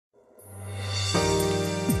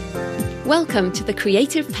Welcome to the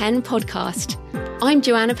Creative Penn podcast. I'm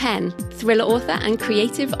Joanna Penn, thriller author and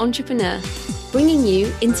creative entrepreneur, bringing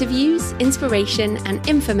you interviews, inspiration, and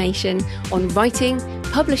information on writing,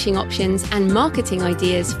 publishing options, and marketing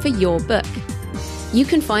ideas for your book. You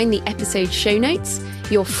can find the episode show notes,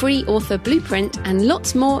 your free author blueprint, and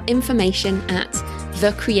lots more information at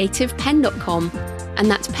thecreativepenn.com, and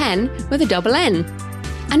that's Penn with a double N.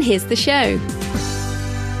 And here's the show.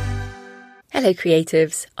 Hello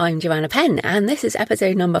creatives, I'm Joanna Penn, and this is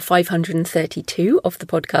episode number 532 of the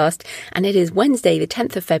podcast, and it is Wednesday the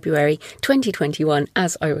 10th of February 2021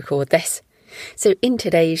 as I record this. So in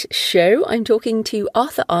today's show, I'm talking to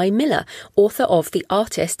Arthur I. Miller, author of The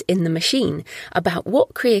Artist in the Machine, about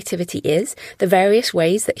what creativity is, the various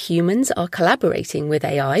ways that humans are collaborating with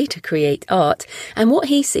AI to create art, and what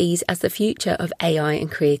he sees as the future of AI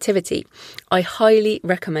and creativity. I highly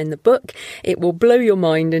recommend the book. It will blow your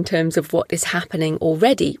mind in terms of what is happening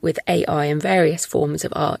already with AI and various forms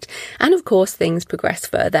of art. And of course, things progress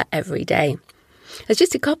further every day. There's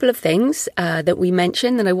just a couple of things that we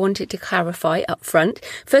mentioned that I wanted to clarify up front.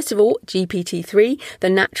 First of all, GPT-3, the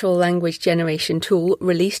natural language generation tool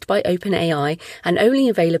released by OpenAI and only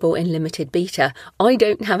available in limited beta. I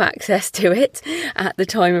don't have access to it at the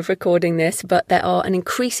time of recording this, but there are an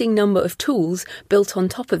increasing number of tools built on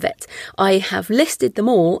top of it. I have listed them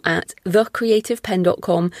all at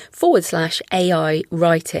thecreativepenn.com/AI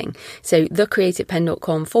writing. So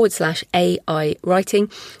thecreativepenn.com/AI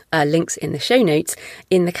writing. Links in the show notes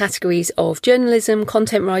in the categories of journalism,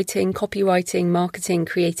 content writing, copywriting, marketing,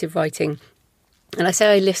 creative writing. And I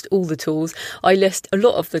say I list all the tools. I list a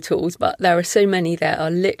lot of the tools, but there are so many. There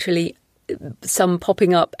are literally some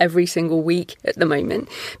popping up every single week at the moment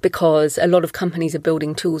because a lot of companies are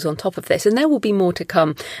building tools on top of this, and there will be more to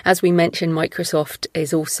come. As we mentioned, Microsoft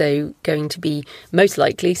is also going to be, most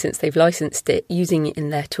likely, since they've licensed it, using it in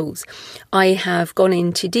their tools. I have gone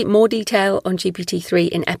into more detail on GPT-3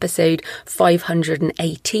 in episode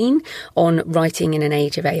 518 on writing in an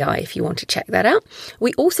age of AI, if you want to check that out.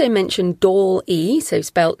 We also mentioned DALL-E, so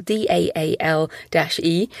spelled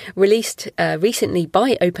DAAL-E, released recently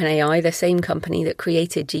by OpenAI, the same company that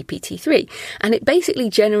created GPT-3, and it basically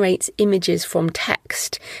generates images from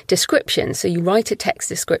text description. So you write a text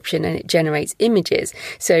description and it generates images.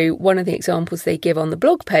 So one of the examples they give on the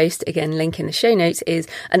blog post, again link in the show notes, is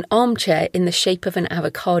an armchair in the shape of an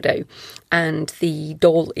avocado, and the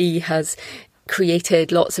DALL-E has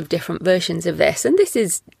created lots of different versions of this. And this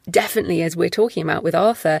is definitely, as we're talking about with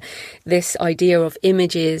Arthur, this idea of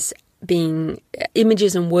images and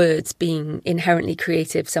words being inherently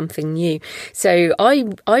creative, something new. So I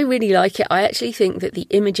really like it. I actually think that the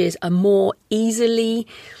images are more easily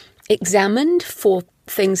examined for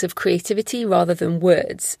things of creativity rather than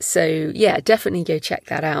words. So yeah, definitely go check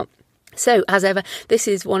that out. So, as ever, this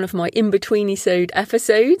is one of my in-between-isode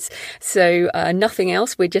episodes. So, nothing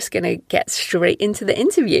else. We're just going to get straight into the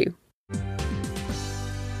interview.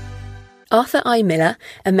 Arthur I. Miller,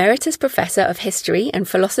 Emeritus Professor of History and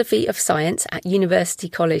Philosophy of Science at University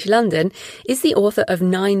College London, is the author of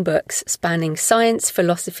 9 books spanning science,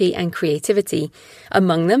 philosophy and creativity.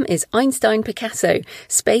 Among them is Einstein, Picasso,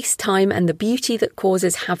 Space, Time and the Beauty That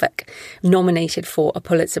Causes Havoc, nominated for a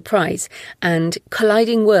Pulitzer Prize, and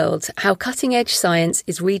Colliding Worlds, How Cutting-Edge Science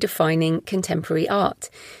is Redefining Contemporary Art.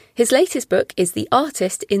 His latest book is The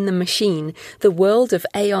Artist in the Machine, the world of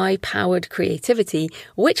AI-powered creativity,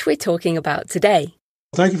 which we're talking about today.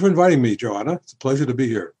 Thank you for inviting me, Joanna. It's a pleasure to be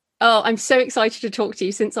here. Oh, I'm so excited to talk to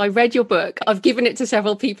you since I read your book. I've given it to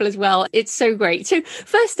several people as well. It's so great. So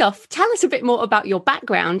first off, tell us a bit more about your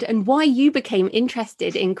background and why you became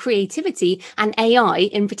interested in creativity and AI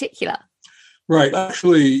in particular. Right.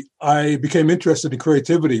 Actually, I became interested in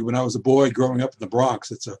creativity when I was a boy growing up in the Bronx.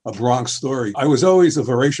 It's a Bronx story. I was always a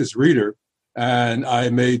voracious reader, and I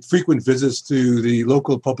made frequent visits to the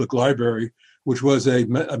local public library, which was a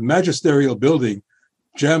magisterial building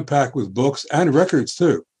jam-packed with books and records,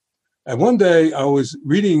 too. And one day I was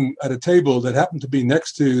reading at a table that happened to be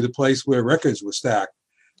next to the place where records were stacked.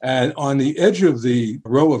 And on the edge of the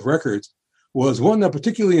row of records was one that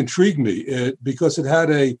particularly intrigued me because it had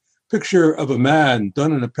a picture of a man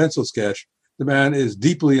done in a pencil sketch. The man is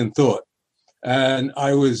deeply in thought. And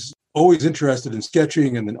I was always interested in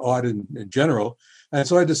sketching and in art in general. And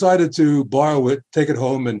so I decided to borrow it, take it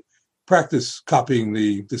home, and practice copying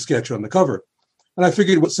the sketch on the cover. And I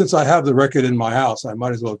figured, well, since I have the record in my house, I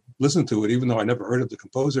might as well listen to it, even though I never heard of the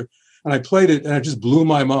composer. And I played it, and it just blew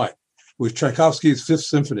my mind. It was Tchaikovsky's Fifth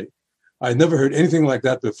Symphony. I had never heard anything like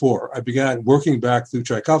that before. I began working back through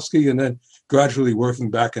Tchaikovsky and then gradually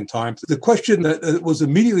working back in time. The question that was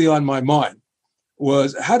immediately on my mind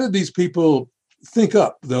was, how did these people think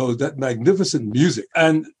up, though, that magnificent music.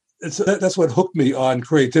 And that's what hooked me on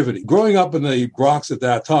creativity. Growing up in the Bronx at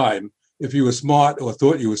that time, if you were smart or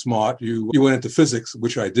thought you were smart, you went into physics,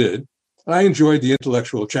 which I did. And I enjoyed the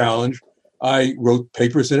intellectual challenge. I wrote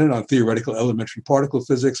papers in it on theoretical elementary particle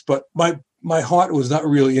physics, but my heart was not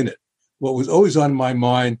really in it. What was always on my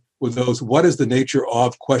mind were those, what is the nature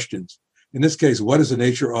of questions? In this case, what is the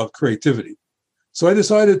nature of creativity? So I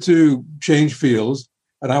decided to change fields,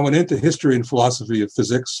 and I went into history and philosophy of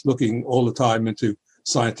physics, looking all the time into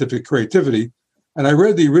scientific creativity. And I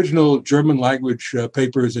read the original German language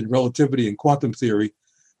papers in relativity and quantum theory.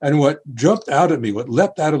 And what jumped out at me, what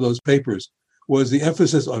leapt out of those papers, was the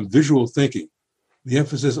emphasis on visual thinking, the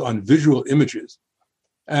emphasis on visual images.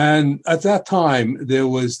 And at that time, there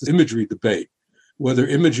was the imagery debate, whether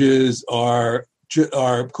images have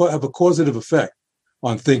a causative effect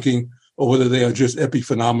on thinking, or whether they are just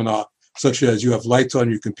epiphenomena, such as you have lights on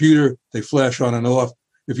your computer, they flash on and off.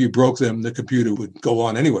 If you broke them, the computer would go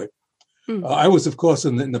on anyway. I was, of course,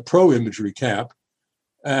 in the pro-imagery camp.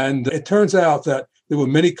 And it turns out that there were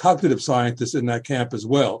many cognitive scientists in that camp as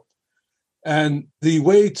well. And the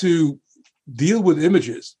way to deal with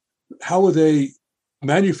images, how are they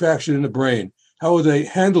manufactured in the brain? How are they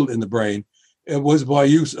handled in the brain? It was by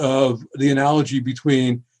use of the analogy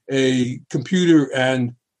between a computer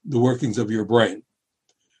and the workings of your brain.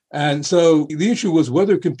 And so the issue was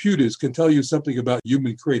whether computers can tell you something about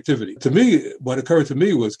human creativity. To me, what occurred to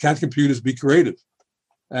me was, can computers be creative?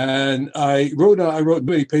 And I wrote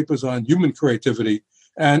many papers on human creativity,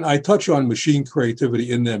 and I touch on machine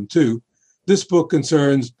creativity in them too. This book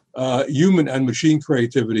concerns human and machine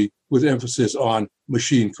creativity with emphasis on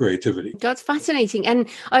machine creativity. That's fascinating. And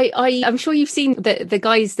I'm sure you've seen the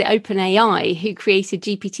guys, the OpenAI, who created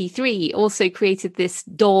GPT-3, also created this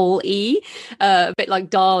DALL-E, a bit like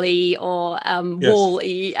DALL-E or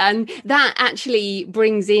Wall-E. And that actually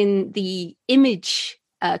brings in the image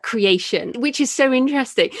creation, which is so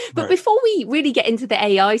interesting. But before we really get into the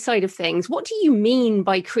AI side of things, what do you mean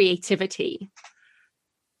by creativity?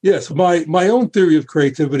 Yes, my own theory of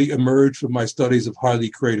creativity emerged from my studies of highly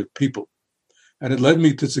creative people. And it led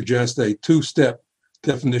me to suggest a two-step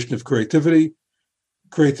definition of creativity.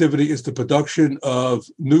 Creativity is the production of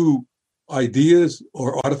new ideas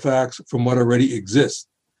or artifacts from what already exists.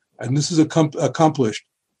 And this is accomplished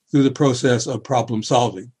through the process of problem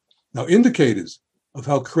solving. Now, indicators of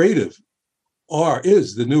how creative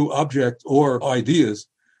is the new object or ideas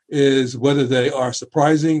is whether they are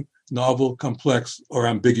surprising, novel, complex, or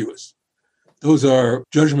ambiguous. Those are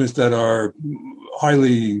judgments that are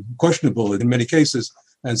highly questionable in many cases,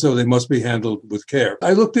 and so they must be handled with care.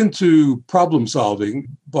 I looked into problem solving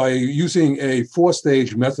by using a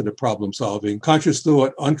 4-stage method of problem solving: conscious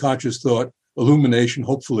thought, unconscious thought, illumination,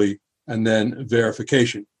 hopefully, and then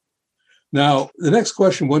verification. Now, the next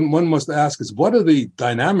question one must ask is, what are the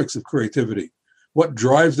dynamics of creativity? What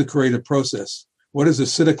drives the creative process? What is the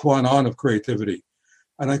sine qua non of creativity?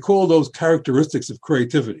 And I call those characteristics of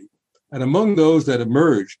creativity. And among those that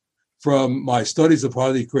emerged from my studies of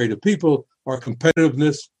highly creative people are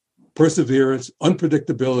competitiveness, perseverance,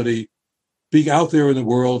 unpredictability, being out there in the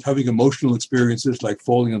world, having emotional experiences like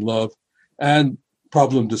falling in love, and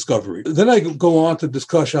problem discovery. Then I go on to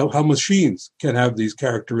discuss how machines can have these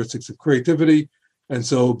characteristics of creativity and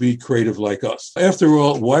so be creative like us. After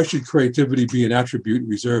all, why should creativity be an attribute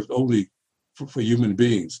reserved only for human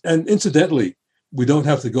beings? And incidentally, we don't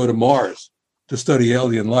have to go to Mars to study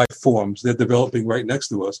alien life forms. They're developing right next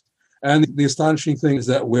to us. And the astonishing thing is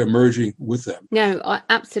that we're merging with them. No,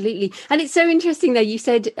 absolutely. And it's so interesting, though. You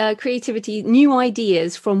said creativity, new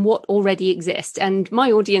ideas from what already exists. And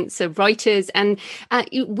my audience are writers, and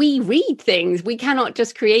we read things. We cannot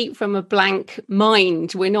just create from a blank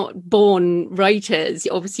mind. We're not born writers.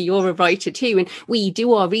 Obviously, you're a writer too. And we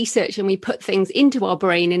do our research and we put things into our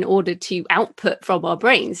brain in order to output from our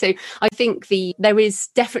brain. So I think there is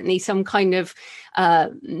definitely some kind of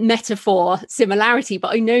metaphor similarity,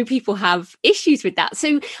 but I know people have issues with that.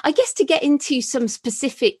 So I guess to get into some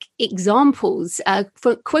specific examples,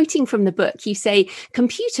 quoting from the book, you say,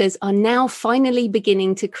 computers are now finally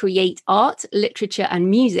beginning to create art, literature, and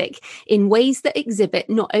music in ways that exhibit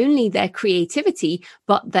not only their creativity,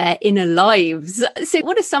 but their inner lives. So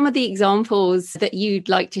what are some of the examples that you'd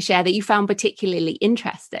like to share that you found particularly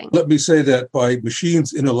interesting? Let me say that by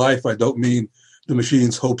machines' inner life, I don't mean the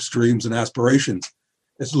machine's hopes, dreams, and aspirations.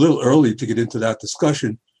 It's a little early to get into that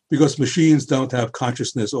discussion because machines don't have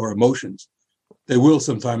consciousness or emotions. They will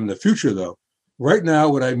sometime in the future, though. Right now,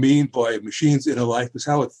 what I mean by a machine's inner life is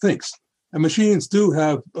how it thinks. And machines do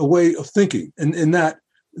have a way of thinking, and in that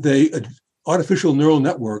artificial neural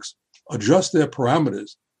networks adjust their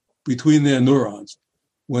parameters between their neurons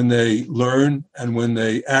when they learn and when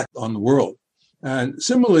they act on the world. And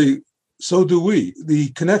similarly, so do we.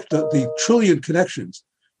 The trillion connections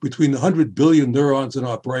between the 100 billion neurons in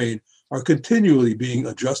our brain are continually being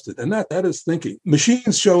adjusted. And that is thinking.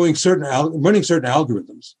 Machines running certain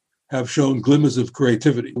algorithms have shown glimmers of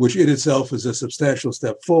creativity, which in itself is a substantial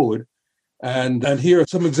step forward. And here are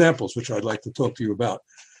some examples which I'd like to talk to you about.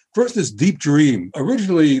 First is Deep Dream.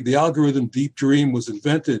 Originally, the algorithm Deep Dream was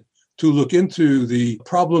invented to look into the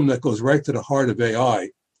problem that goes right to the heart of AI.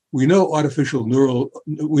 We know artificial neural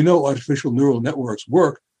networks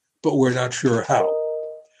work, but we're not sure how.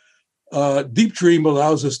 Deep Dream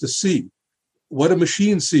allows us to see what a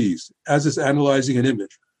machine sees as it's analyzing an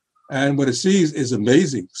image. And what it sees is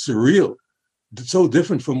amazing, surreal, so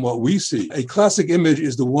different from what we see. A classic image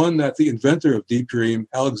is the one that the inventor of Deep Dream,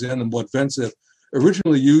 Alexander Mordvintsev,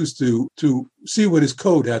 originally used to see what his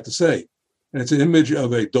code had to say. And it's an image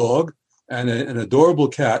of a dog and an adorable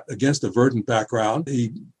cat against a verdant background.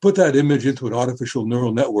 He put that image into an artificial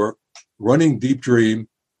neural network running Deep Dream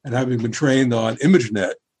and having been trained on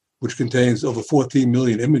ImageNet, which contains over 14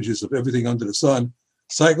 million images of everything under the sun,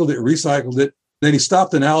 cycled it, recycled it. Then he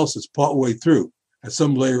stopped analysis partway through at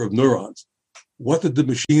some layer of neurons. What did the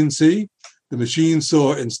machine see? The machine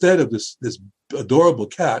saw, instead of this adorable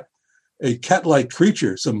cat, a cat-like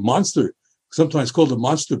creature, some monster, sometimes called a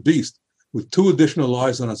monster beast, with 2 additional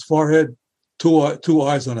eyes on its forehead, two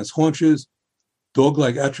eyes on its haunches,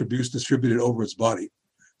 dog-like attributes distributed over its body.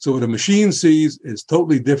 So what a machine sees is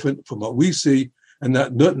totally different from what we see, and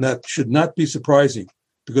that should not be surprising,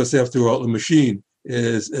 because after all, a machine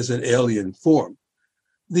is an alien form.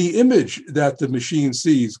 The image that the machine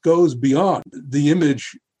sees goes beyond the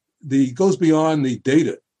image, goes beyond the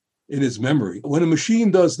data in its memory. When a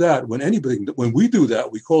machine does that, when we do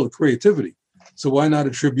that, we call it creativity. So why not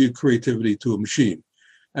attribute creativity to a machine?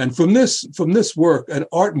 And from this work, an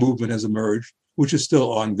art movement has emerged, which is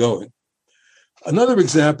still ongoing. Another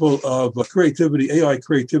example of creativity, AI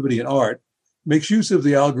creativity in art, makes use of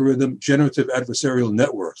the algorithm generative adversarial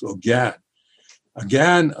networks, or GAN. A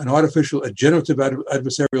generative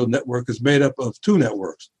adversarial network is made up of 2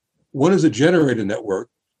 networks. One is a generator network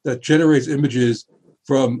that generates images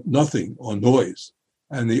from nothing or noise.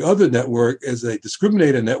 And the other network is a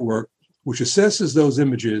discriminator network, which assesses those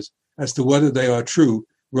images as to whether they are true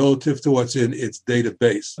relative to what's in its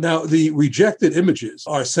database. Now, the rejected images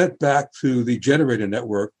are sent back to the generator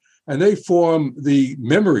network, and they form the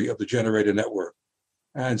memory of the generator network.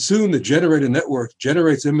 And soon the generator network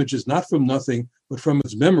generates images not from nothing, but from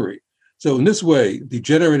its memory. So in this way, the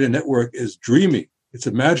generator network is dreaming, it's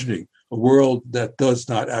imagining a world that does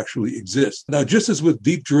not actually exist. Now, just as with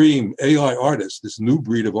Deep Dream AI artists, this new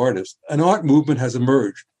breed of artists, an art movement has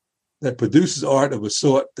emerged that produces art of a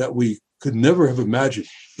sort that we could never have imagined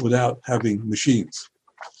without having machines.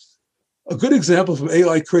 A good example from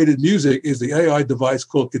AI-created music is the AI device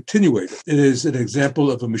called Continuator. It is an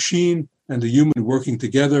example of a machine and a human working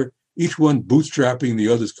together, each one bootstrapping the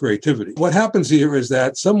other's creativity. What happens here is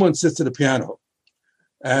that someone sits at a piano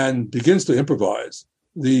and begins to improvise.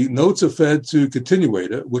 The notes are fed to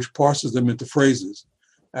Continuator, which parses them into phrases.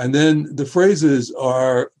 And then the phrases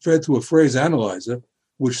are fed to a phrase analyzer,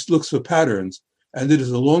 which looks for patterns. And it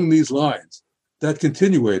is along these lines that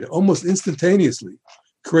Continuator, almost instantaneously,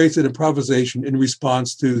 creates an improvisation in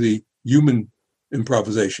response to the human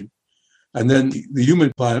improvisation. And then the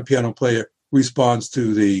human piano player responds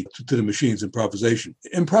to the machine's improvisation.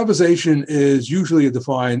 Improvisation is usually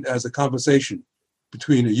defined as a conversation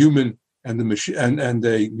between a human and the machine and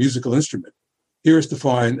a musical instrument. Here it's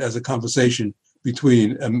defined as a conversation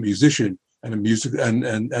between a musician and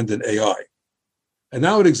an AI. And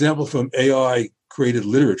now an example from AI-created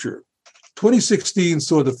literature. 2016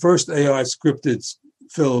 saw the first AI scripted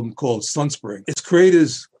film called Sunspring. Its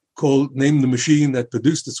creators named the machine that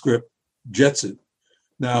produced the script Jetson.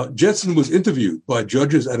 Now, Jetson was interviewed by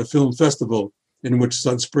judges at a film festival in which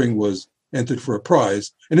Sunspring was entered for a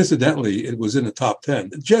prize. And incidentally, it was in the top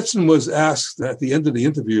 10. Jetson was asked at the end of the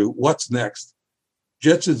interview, what's next?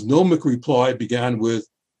 Jetson's gnomic reply began with,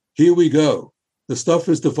 here we go. The stuff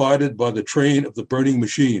is divided by the train of the burning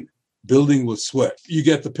machine, building with sweat. You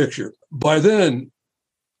get the picture. By then,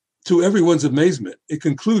 to everyone's amazement, it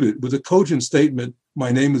concluded with a cogent statement,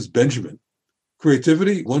 my name is Benjamin.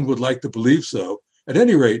 Creativity, one would like to believe so. At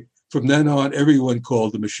any rate, from then on, everyone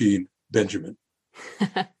called the machine Benjamin.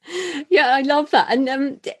 Yeah, I love that.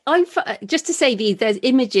 And I've just to say there's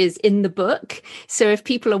images in the book. So if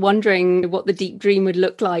people are wondering what the deep dream would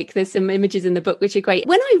look like, there's some images in the book which are great.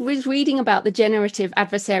 When I was reading about the generative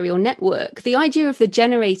adversarial network, the idea of the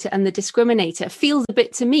generator and the discriminator feels a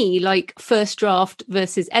bit to me like first draft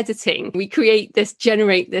versus editing. We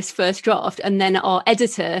generate this first draft, and then our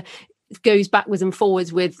editor goes backwards and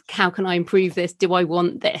forwards with how can I improve this? Do I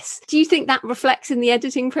want this? Do you think that reflects in the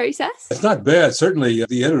editing process? It's not bad. Certainly,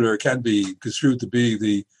 the editor can be construed to be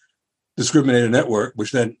the discriminator network,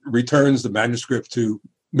 which then returns the manuscript to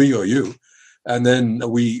me or you. And then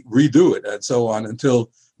we redo it and so on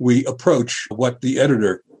until we approach what it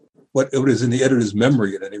is in the editor's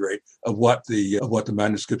memory, at any rate, of what the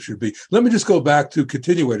manuscript should be. Let me just go back to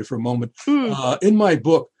Continuator for a moment. In my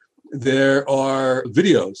book, there are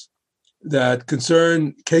videos that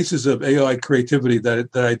concern cases of AI creativity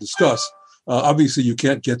that I discuss. Obviously, you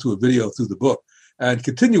can't get to a video through the book. And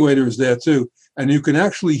Continuator is there too. And you can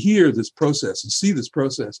actually hear this process and see this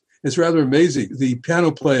process. It's rather amazing. The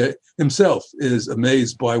piano player himself is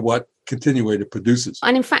amazed by what Continuator produces.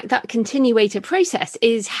 And in fact, that Continuator process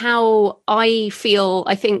is how I feel,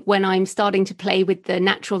 I think, when I'm starting to play with the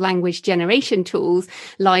natural language generation tools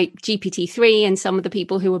like GPT-3 and some of the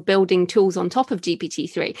people who are building tools on top of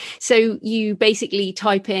GPT-3. So you basically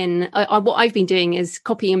type in, what I've been doing is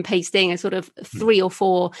copy and pasting a sort of 3 or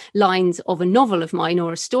 4 lines of a novel of mine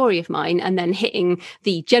or a story of mine, and then hitting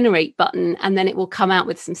the generate button, and then it will come out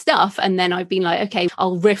with some stuff. And then I've been like, okay,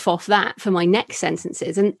 I'll riff off that for my next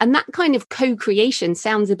sentences. And that kind of co-creation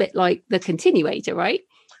sounds a bit like the Continuator, right?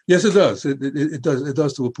 Yes, it does. It does. It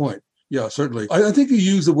does to a point. Yeah, certainly. I think you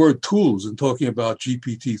use the word tools in talking about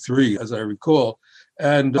GPT-3, as I recall.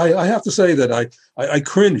 And I have to say that I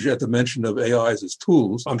cringe at the mention of AIs as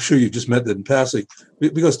tools. I'm sure you just meant that in passing,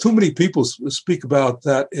 because too many people speak about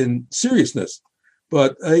that in seriousness.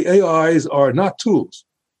 But AIs are not tools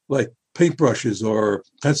like paintbrushes or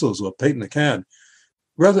pencils or paint in a can.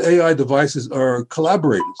 Rather, AI devices are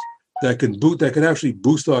collaborators that can actually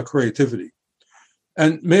boost our creativity.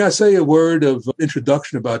 And may I say a word of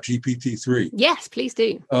introduction about GPT-3? Yes, please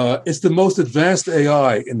do. It's the most advanced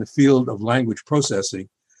AI in the field of language processing.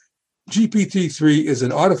 GPT-3 is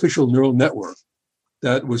an artificial neural network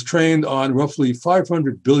that was trained on roughly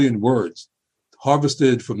 500 billion words,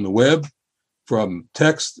 harvested from the web, from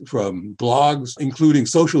text, from blogs, including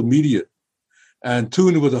social media, and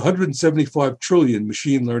tuned with 175 trillion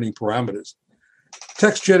machine learning parameters.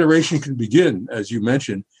 Text generation can begin, as you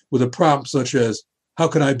mentioned, with a prompt such as, how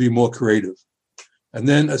can I be more creative? And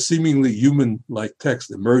then a seemingly human-like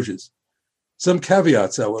text emerges. Some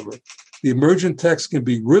caveats, however. The emergent text can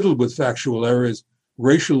be riddled with factual errors,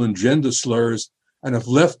 racial and gender slurs, and if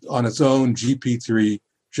left on its own, GPT-3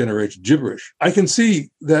 generates gibberish. I can see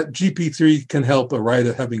that GPT-3 can help a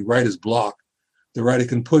writer having writer's block. The writer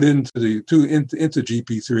can put into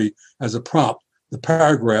GPT-3 as a prompt the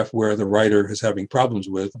paragraph where the writer is having problems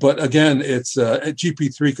with. But again, it's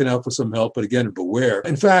GPT-3 can offer some help, but again, beware.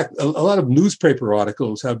 In fact, a lot of newspaper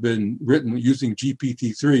articles have been written using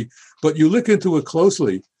GPT-3, but you look into it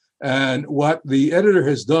closely, and what the editor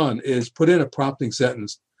has done is put in a prompting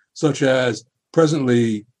sentence, such as,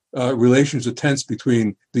 presently, relations are tense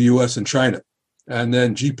between the U.S. and China. And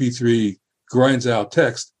then GPT-3 grinds out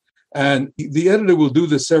text. And the editor will do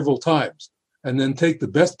this several times, and then take the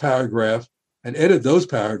best paragraph and edit those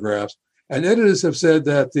paragraphs. And editors have said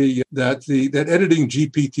that that editing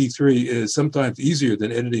GPT-3 is sometimes easier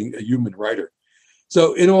than editing a human writer.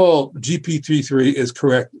 So in all, GPT-3 is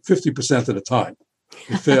correct 50% of the time.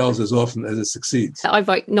 It fails as often as it succeeds. I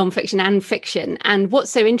write nonfiction and fiction. And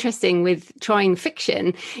what's so interesting with trying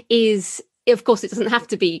fiction is, of course, it doesn't have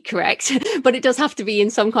to be correct, but it does have to be in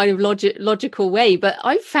some kind of logical way. But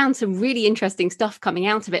I've found some really interesting stuff coming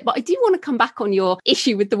out of it. But I do want to come back on your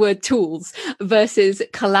issue with the word tools versus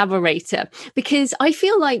collaborator, because I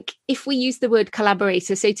feel like if we use the word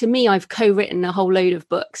collaborator, so to me, I've co-written a whole load of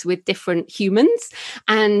books with different humans,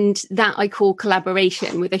 and that I call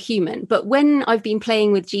collaboration with a human. But when I've been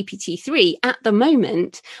playing with GPT-3 at the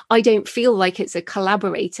moment, I don't feel like it's a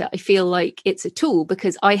collaborator. I feel like it's a tool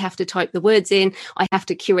because I have to type the words in, I have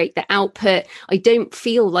to curate the output. I don't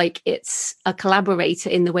feel like it's a collaborator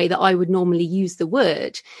in the way that I would normally use the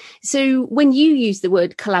word. So when you use the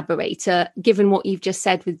word collaborator, given what you've just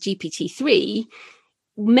said with GPT-3,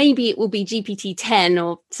 maybe it will be GPT-10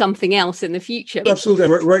 or something else in the future. Absolutely.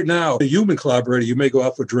 Right now, a human collaborator you may go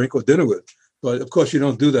out for a drink or dinner with. But of course, you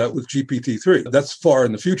don't do that with GPT-3. That's far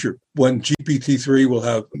in the future, when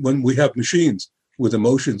GPT-3 when we have machines with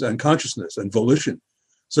emotions and consciousness and volition.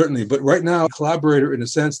 certainly. But right now, collaborator in the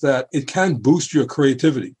sense that it can boost your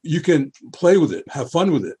creativity. You can play with it, have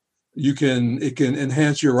fun with it. It can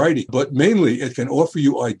enhance your writing, but mainly it can offer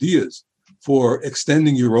you ideas for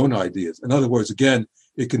extending your own ideas. In other words, again,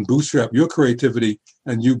 it can bootstrap your creativity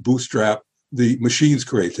and you bootstrap the machine's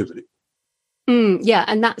creativity. Yeah,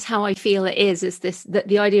 and that's how I feel it is this that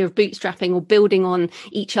the idea of bootstrapping or building on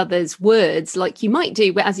each other's words, like you might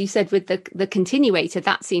do, but as you said with the continuator,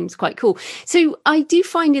 that seems quite cool. So I do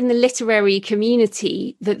find in the literary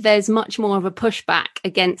community that there's much more of a pushback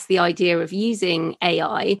against the idea of using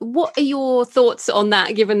AI. What are your thoughts on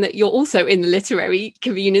that, given that you're also in the literary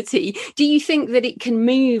community? Do you think that it can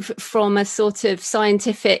move from a sort of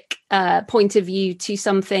scientific point of view to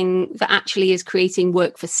something that actually is creating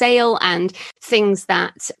work for sale and things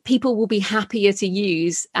that people will be happier to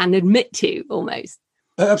use and admit to almost?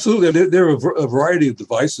 Absolutely. There are a variety of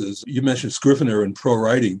devices. You mentioned Scrivener and pro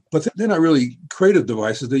writing, but they're not really creative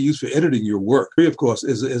devices. They're used for editing your work. Of course,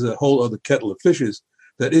 is a whole other kettle of fishes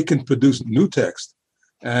that it can produce new text.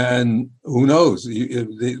 And who knows,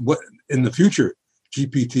 what in the future,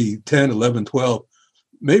 GPT 10, 11, 12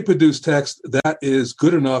 may produce text that is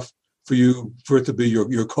good enough for it to be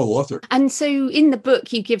your co-author. And so in the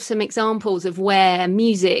book, you give some examples of where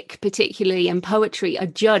music, particularly, and poetry are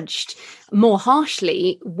judged more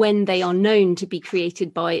harshly when they are known to be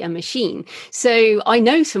created by a machine. So I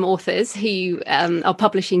know some authors who are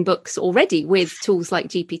publishing books already with tools like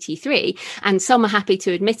GPT-3, and some are happy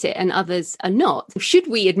to admit it and others are not. Should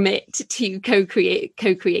we admit to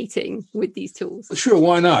co-creating with these tools? Sure,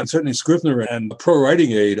 why not? Certainly Scrivener and Pro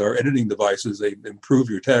Writing Aid are editing devices. They improve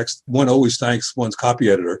your text. One always thanks one's copy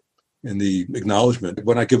editor in the acknowledgement.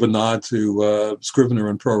 When I give a nod to Scrivener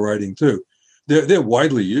and Pro Writing too, they're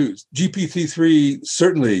widely used. GPT-3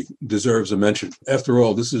 certainly deserves a mention. After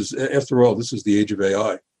all, this is the age of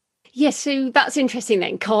AI. Yes, so that's interesting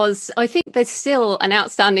then, because I think there's still an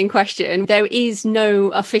outstanding question. There is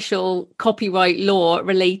no official copyright law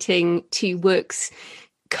relating to works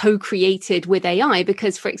co-created with AI,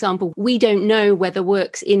 because, for example, we don't know whether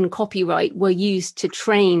works in copyright were used to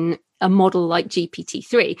train a model like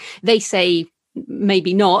GPT-3. They say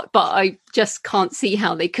maybe not, but I just can't see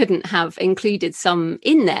how they couldn't have included some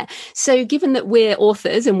in there. So given that we're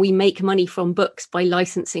authors and we make money from books by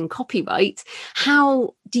licensing copyright,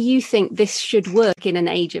 how do you think this should work in an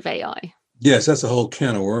age of AI? Yes, that's a whole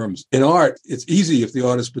can of worms. In art, it's easy if the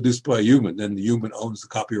art is produced by a human, then the human owns the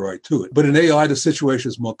copyright to it. But in AI, the situation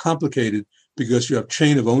is more complicated because you have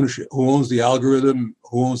chain of ownership. Who owns the algorithm?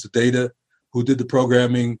 Who owns the data? Who did the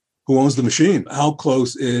programming? Who owns the machine? How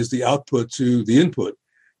close is the output to the input?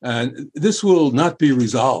 And this will not be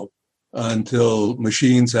resolved until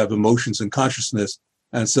machines have emotions and consciousness,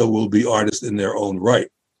 and so will be artists in their own right.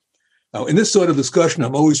 Now, in this sort of discussion,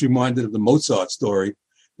 I'm always reminded of the Mozart story,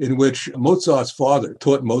 in which Mozart's father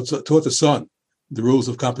taught the son the rules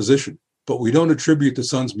of composition, but we don't attribute the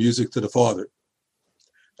son's music to the father.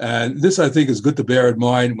 And this, I think, is good to bear in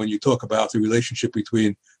mind when you talk about the relationship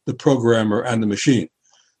between the programmer and the machine.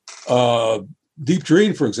 Deep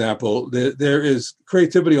Dream, for example, there is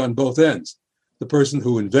creativity on both ends. The person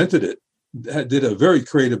who invented it did a very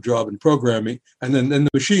creative job in programming, and then the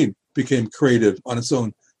machine became creative on its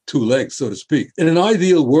own two legs, so to speak. In an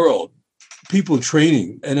ideal world, people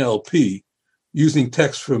training NLP using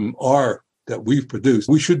text from R that we've produced,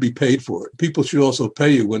 we should be paid for it. People should also pay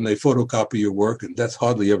you when they photocopy your work, and that's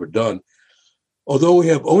hardly ever done. Although we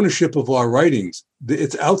have ownership of our writings,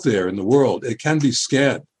 it's out there in the world. It can be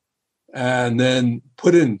scanned and then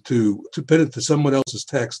put into someone else's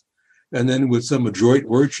text, and then with some adroit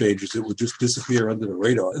word changes, it would just disappear under the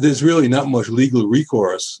radar. There's really not much legal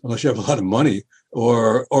recourse unless you have a lot of money,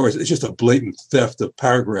 or it's just a blatant theft of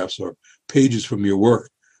paragraphs or pages from your work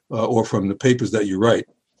or from the papers that you write.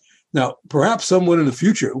 Now, perhaps someone in the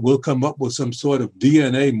future will come up with some sort of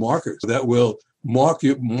DNA markers that will mark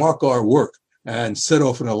our work and set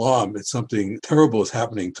off an alarm that something terrible is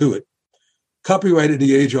happening to it. Copyright in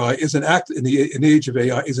the age of AI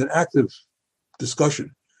is an active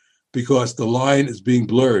discussion because the line is being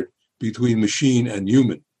blurred between machine and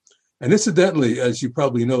human. And incidentally, as you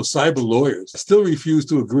probably know, cyber lawyers still refuse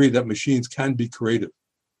to agree that machines can be creative.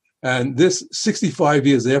 And this 65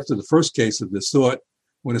 years after the first case of this sort,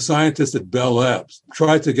 when a scientist at Bell Labs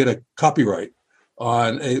tried to get a copyright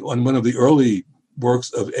on one of the early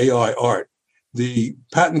works of AI art, the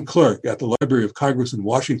patent clerk at the Library of Congress in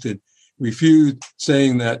Washington refused,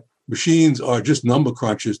 saying that machines are just number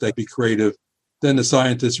crunchers that be creative. Then the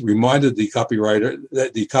scientist reminded the copy lawyer,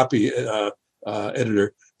 that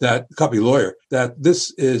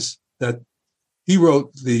he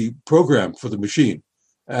wrote the program for the machine.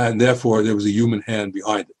 and therefore there was a human hand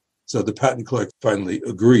behind it. So the patent clerk finally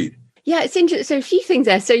agreed. Yeah, it's interesting. So a few things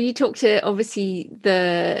there. So you talk to, obviously,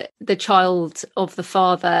 the child of the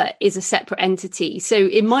father is a separate entity. So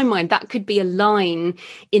in my mind, that could be a line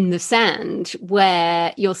in the sand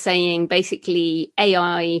where you're saying basically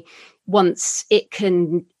AI, once it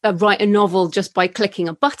can write a novel just by clicking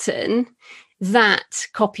a button, that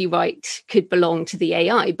copyright could belong to the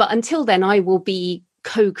AI. But until then, I will be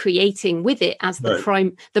co-creating with it as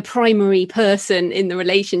the primary person in the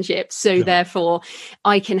relationship. So therefore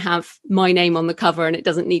I can have my name on the cover and it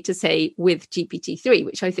doesn't need to say with GPT-3,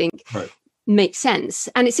 which I think makes sense.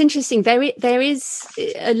 And it's interesting, there is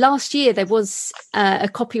last year there was a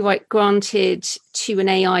copyright granted to an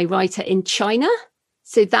AI writer in China.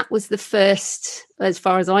 So that was the first, as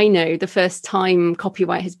far as I know, the first time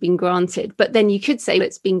copyright has been granted. But then you could say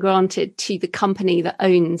it's been granted to the company that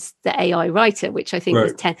owns the AI writer, which I think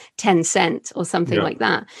was Tencent or something like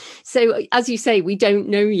that. So as you say, we don't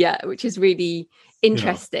know yet, which is really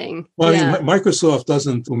interesting. Well, I mean,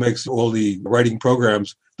 Microsoft who makes all the writing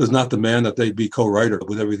programs, does not demand that they be co-writer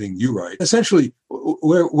with everything you write. Essentially,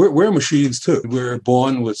 we're machines too. We're not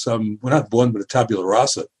born with a tabula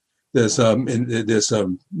rasa. There's some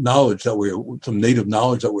knowledge some native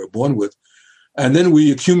knowledge that we're born with. And then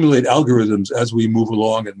we accumulate algorithms as we move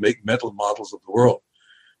along and make mental models of the world.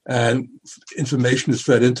 And information is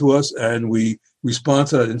fed into us, and we respond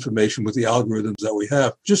to that information with the algorithms that we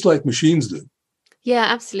have, just like machines do. Yeah,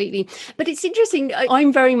 absolutely. But it's interesting.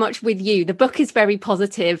 I'm very much with you. The book is very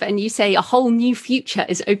positive, and you say a whole new future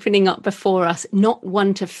is opening up before us, not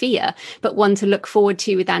one to fear, but one to look forward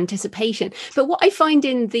to with anticipation. But what I find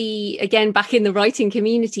back in the writing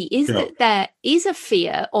community is that there is a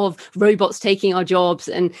fear of robots taking our jobs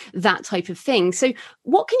and that type of thing. So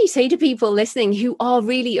what can you say to people listening who are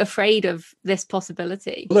really afraid of this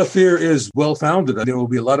possibility? Well, that fear is well-founded. There will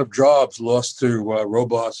be a lot of jobs lost to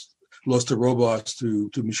robots, to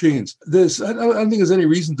machines. I don't think there's any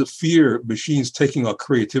reason to fear machines taking our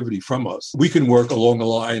creativity from us. We can work along the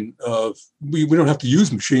line of, we don't have to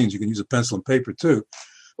use machines. You can use a pencil and paper too.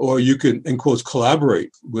 Or you can, in quotes,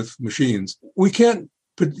 collaborate with machines.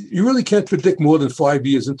 You really can't predict more than 5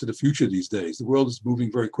 years into the future these days. The world is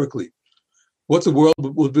moving very quickly. What the world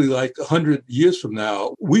will be like 100 years from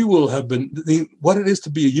now, we will have been, what it is to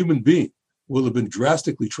be a human being will have been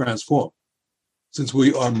drastically transformed, since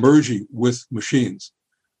we are merging with machines.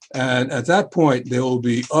 And at that point, there will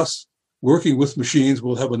be us working with machines.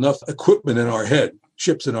 We'll have enough equipment in our head,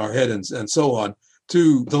 chips in our head, and so on,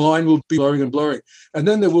 the line will be blurring and blurring. And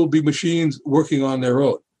then there will be machines working on their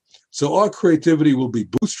own. So our creativity will be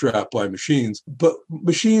bootstrapped by machines, but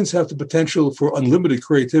machines have the potential for unlimited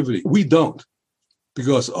creativity. We don't,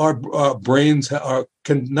 because our brains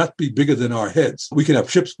cannot be bigger than our heads. We can have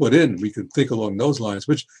chips put in, we can think along those lines,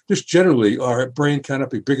 which just generally our brain cannot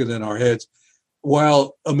be bigger than our heads,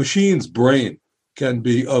 while a machine's brain can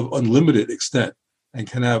be of unlimited extent and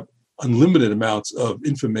can have unlimited amounts of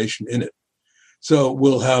information in it. So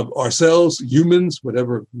we'll have ourselves, humans,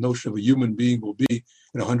 whatever notion of a human being will be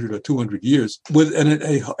in 100 or 200 years, with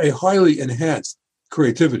a highly enhanced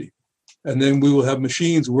creativity. And then we will have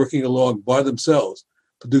machines working along by themselves,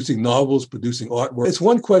 producing novels, producing artwork. It's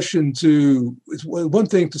one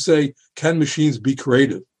thing to say, can machines be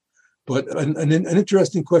creative? But an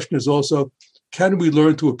interesting question is also, can we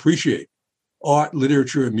learn to appreciate art,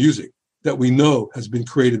 literature, and music that we know has been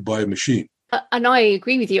created by a machine? And I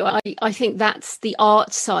agree with you. I think that's the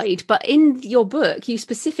art side. But in your book, you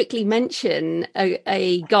specifically mention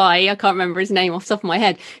a guy, I can't remember his name off the top of my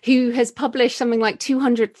head, who has published something like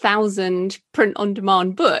 200,000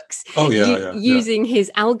 print-on-demand books using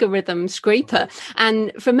his algorithm scraper.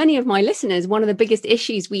 And for many of my listeners, one of the biggest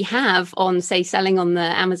issues we have on, say, selling on the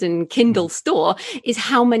Amazon Kindle store is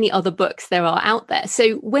how many other books there are out there.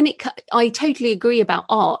 So I totally agree about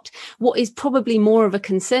art. What is probably more of a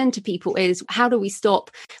concern to people is, how do we stop,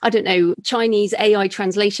 Chinese AI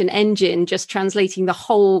translation engine just translating the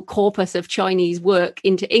whole corpus of Chinese work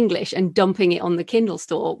into English and dumping it on the Kindle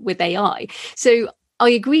store with AI? So I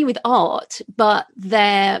agree with art, but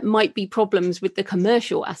there might be problems with the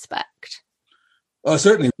commercial aspect.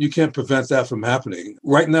 Certainly, you can't prevent that from happening.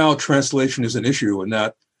 Right now, translation is an issue in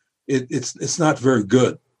that it's not very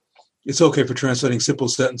good. It's okay for translating simple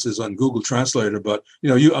sentences on Google Translator, but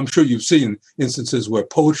I'm sure you've seen instances where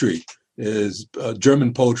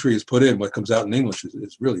German poetry is put in. What comes out in English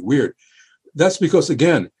is really weird. That's because,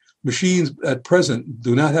 again, machines at present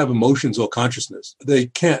do not have emotions or consciousness. They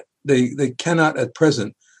cannot at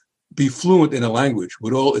present be fluent in a language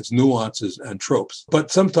with all its nuances and tropes.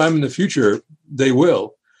 But sometime in the future, they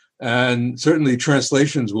will. And certainly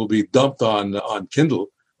translations will be dumped on Kindle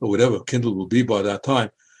or whatever Kindle will be by that time.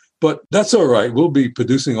 But that's all right. We'll be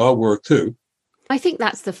producing our work too. I think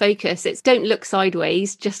that's the focus. It's don't look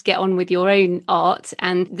sideways, just get on with your own art.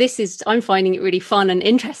 And I'm finding it really fun and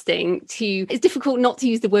interesting it's difficult not to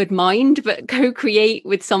use the word mind, but co-create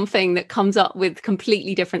with something that comes up with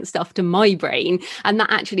completely different stuff to my brain. And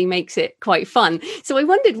that actually makes it quite fun. So I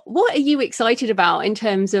wondered, what are you excited about in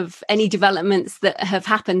terms of any developments that have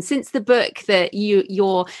happened since the book that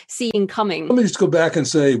you're seeing coming? Let me just go back and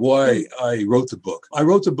say why I wrote the book. I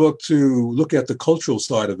wrote the book to look at the cultural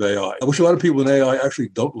side of AI, which a lot of people in AI actually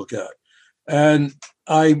don't look at. And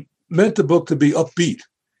I meant the book to be upbeat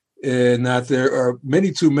in that there are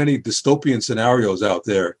too many dystopian scenarios out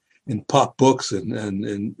there in pop books and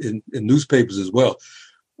in newspapers as well.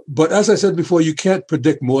 But as I said before, you can't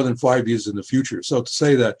predict more than 5 years in the future. So to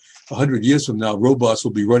say that 100 years from now, robots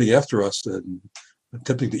will be running after us and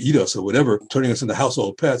attempting to eat us or whatever, turning us into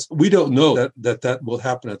household pets, we don't know that will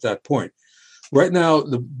happen at that point. Right now,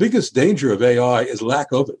 the biggest danger of AI is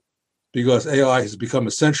lack of it, because AI has become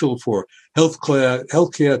essential for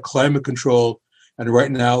healthcare, climate control, and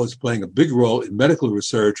right now is playing a big role in medical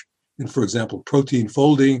research in, for example, protein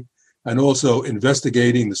folding, and also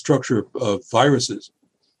investigating the structure of viruses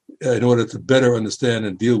in order to better understand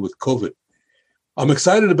and deal with COVID. I'm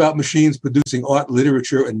excited about machines producing art,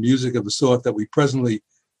 literature, and music of a sort that we presently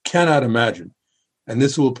cannot imagine. And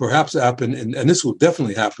this will perhaps happen, and this will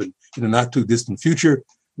definitely happen in a not too distant future,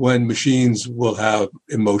 when machines will have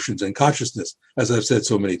emotions and consciousness, as I've said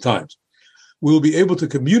so many times. We'll be able to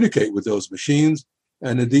communicate with those machines,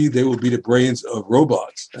 and indeed they will be the brains of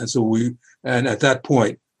robots. And at that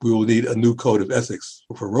point, we will need a new code of ethics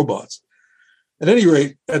for robots. At any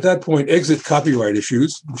rate, at that point, exit copyright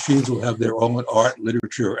issues. Machines will have their own art,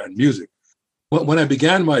 literature, and music. When I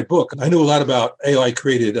began my book, I knew a lot about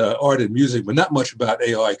AI-created art and music, but not much about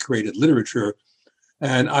AI-created literature.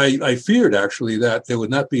 And I feared, actually, that there would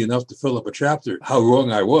not be enough to fill up a chapter. How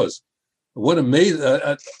wrong I was. What amazing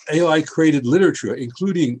AI-created literature,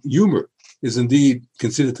 including humor, is indeed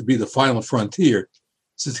considered to be the final frontier,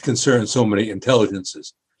 since it concerns so many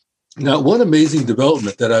intelligences. Now, one amazing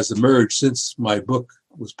development that has emerged since my book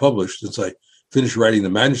was published, since I finished writing the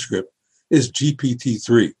manuscript, is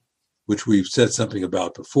GPT-3, which we've said something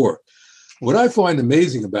about before. What I find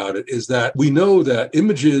amazing about it is that we know that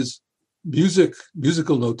images,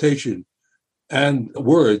 musical notation, and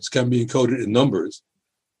words can be encoded in numbers,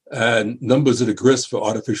 and numbers are the grist for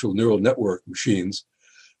artificial neural network machines.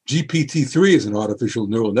 GPT-3 is an artificial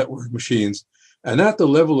neural network machines, and at the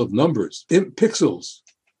level of numbers, in pixels,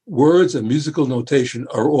 words and musical notation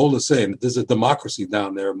are all the same. There's a democracy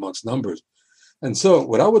down there amongst numbers. And so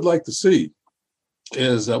what I would like to see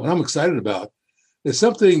is, what I'm excited about, is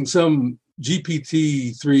some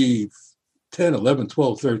GPT-3, 10, 11,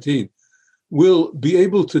 12, 13, will be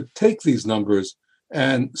able to take these numbers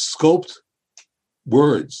and sculpt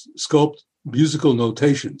words, sculpt musical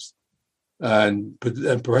notations, and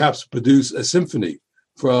perhaps produce a symphony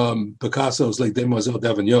from Picasso's Les Demoiselles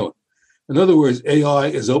d'Avignon. In other words, AI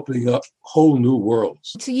is opening up whole new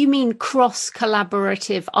worlds. So you mean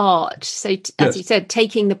cross-collaborative art? So as you said,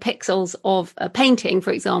 taking the pixels of a painting,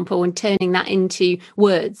 for example, and turning that into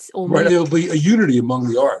words or right. There'll be a unity among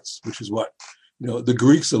the arts, which is what the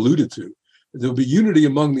Greeks alluded to. There'll be unity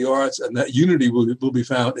among the arts, and that unity will be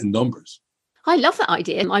found in numbers. I love that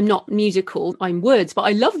idea. I'm not musical, I'm words, but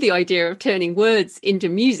I love the idea of turning words into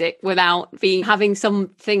music without having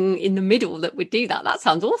something in the middle that would do that. That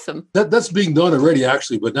sounds awesome. That's being done already,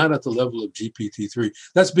 actually, but not at the level of GPT-3.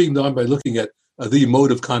 That's being done by looking at the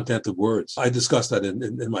emotive content of words. I discussed that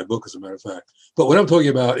in my book, as a matter of fact. But what I'm talking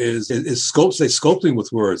about is sculpting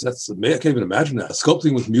with words. I can't even imagine that.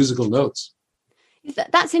 Sculpting with musical notes.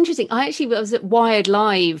 That's interesting. I actually was at Wired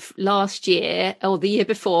Live last year or the year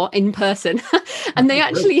before in person, and they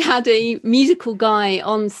actually had a musical guy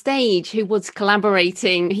on stage who was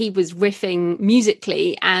collaborating. He was riffing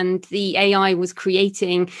musically, and the AI was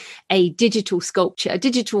creating a digital sculpture, a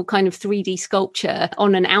digital kind of 3D sculpture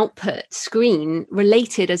on an output screen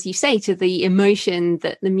related, as you say, to the emotion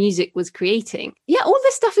that the music was creating. Yeah, all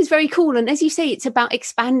this stuff is very cool. And as you say, it's about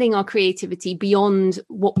expanding our creativity beyond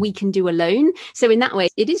what we can do alone. So in that way,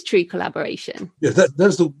 it is true collaboration. Yeah,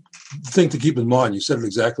 that's the thing to keep in mind. You said it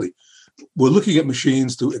exactly. We're looking at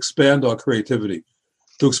machines to expand our creativity,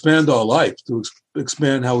 to expand our life, to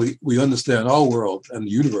expand how we understand our world and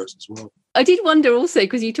the universe as well. I did wonder also,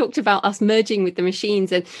 because you talked about us merging with the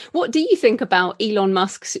machines, and what do you think about Elon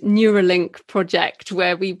Musk's Neuralink project,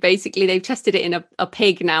 where they've tested it in a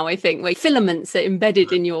pig now, I think, where filaments are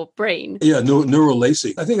embedded in your brain? Yeah, neural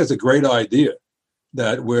lacing. I think that's a great idea,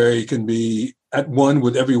 that where you can be at one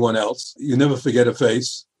with everyone else. You never forget a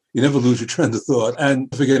face. You never lose your trend of thought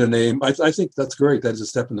and forget a name. I think that's great. That is a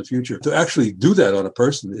step in the future. To actually do that on a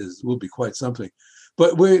person will be quite something.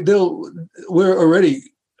 But we're already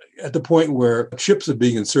at the point where chips are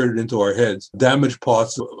being inserted into our heads. Damaged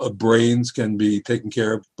parts of brains can be taken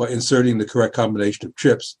care of by inserting the correct combination of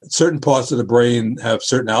chips. Certain parts of the brain have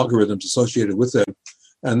certain algorithms associated with them,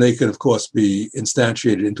 and they can, of course, be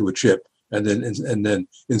instantiated into a chip and then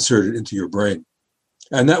inserted into your brain.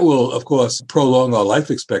 And that will, of course, prolong our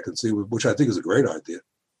life expectancy, which I think is a great idea.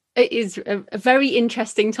 It is a very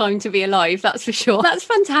interesting time to be alive, that's for sure. That's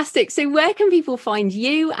fantastic. So where can people find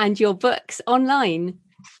you and your books online?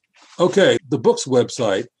 Okay, the book's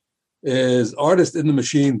website is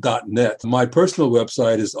artistinthemachine.net. My personal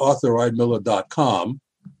website is arthurimiller.com.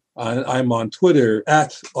 I'm on Twitter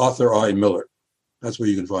at ArthurIMiller. That's where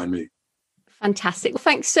you can find me. Fantastic. Well,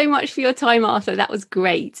 thanks so much for your time, Arthur. That was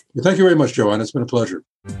great. Thank you very much, Joanne. It's been a pleasure.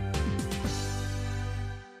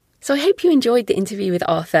 So I hope you enjoyed the interview with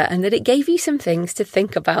Arthur and that it gave you some things to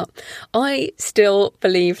think about. I still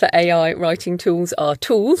believe that AI writing tools are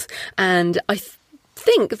tools, and I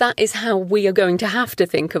think that is how we are going to have to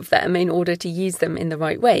think of them in order to use them in the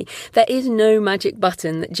right way. There is no magic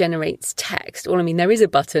button that generates text. Well, I mean, there is a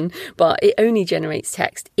button, but it only generates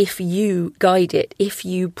text if you guide it, if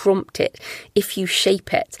you prompt it, if you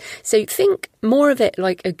shape it. So think more of it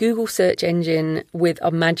like a Google search engine with a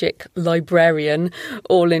magic librarian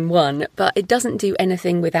all in one, but it doesn't do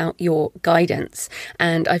anything without your guidance.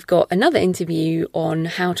 And I've got another interview on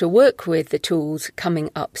how to work with the tools coming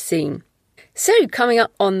up soon. So coming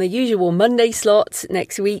up on the usual Monday slot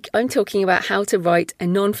next week, I'm talking about how to write a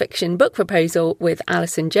non-fiction book proposal with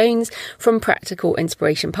Alison Jones from Practical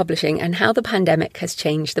Inspiration Publishing and how the pandemic has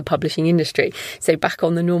changed the publishing industry. So back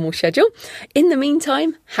on the normal schedule. In the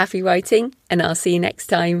meantime, happy writing, and I'll see you next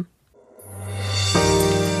time.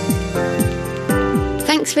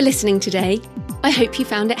 Thanks for listening today. I hope you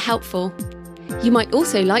found it helpful. You might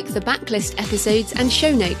also like the backlist episodes and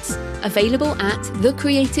show notes, available at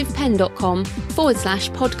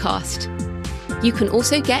thecreativepenn.com/podcast. You can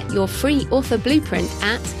also get your free author blueprint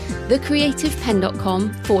at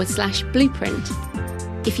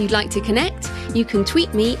thecreativepenn.com/blueprint. If you'd like to connect, you can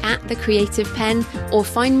tweet me at The Creative Penn or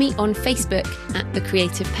find me on Facebook at The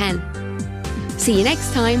Creative Penn. See you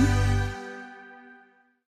next time.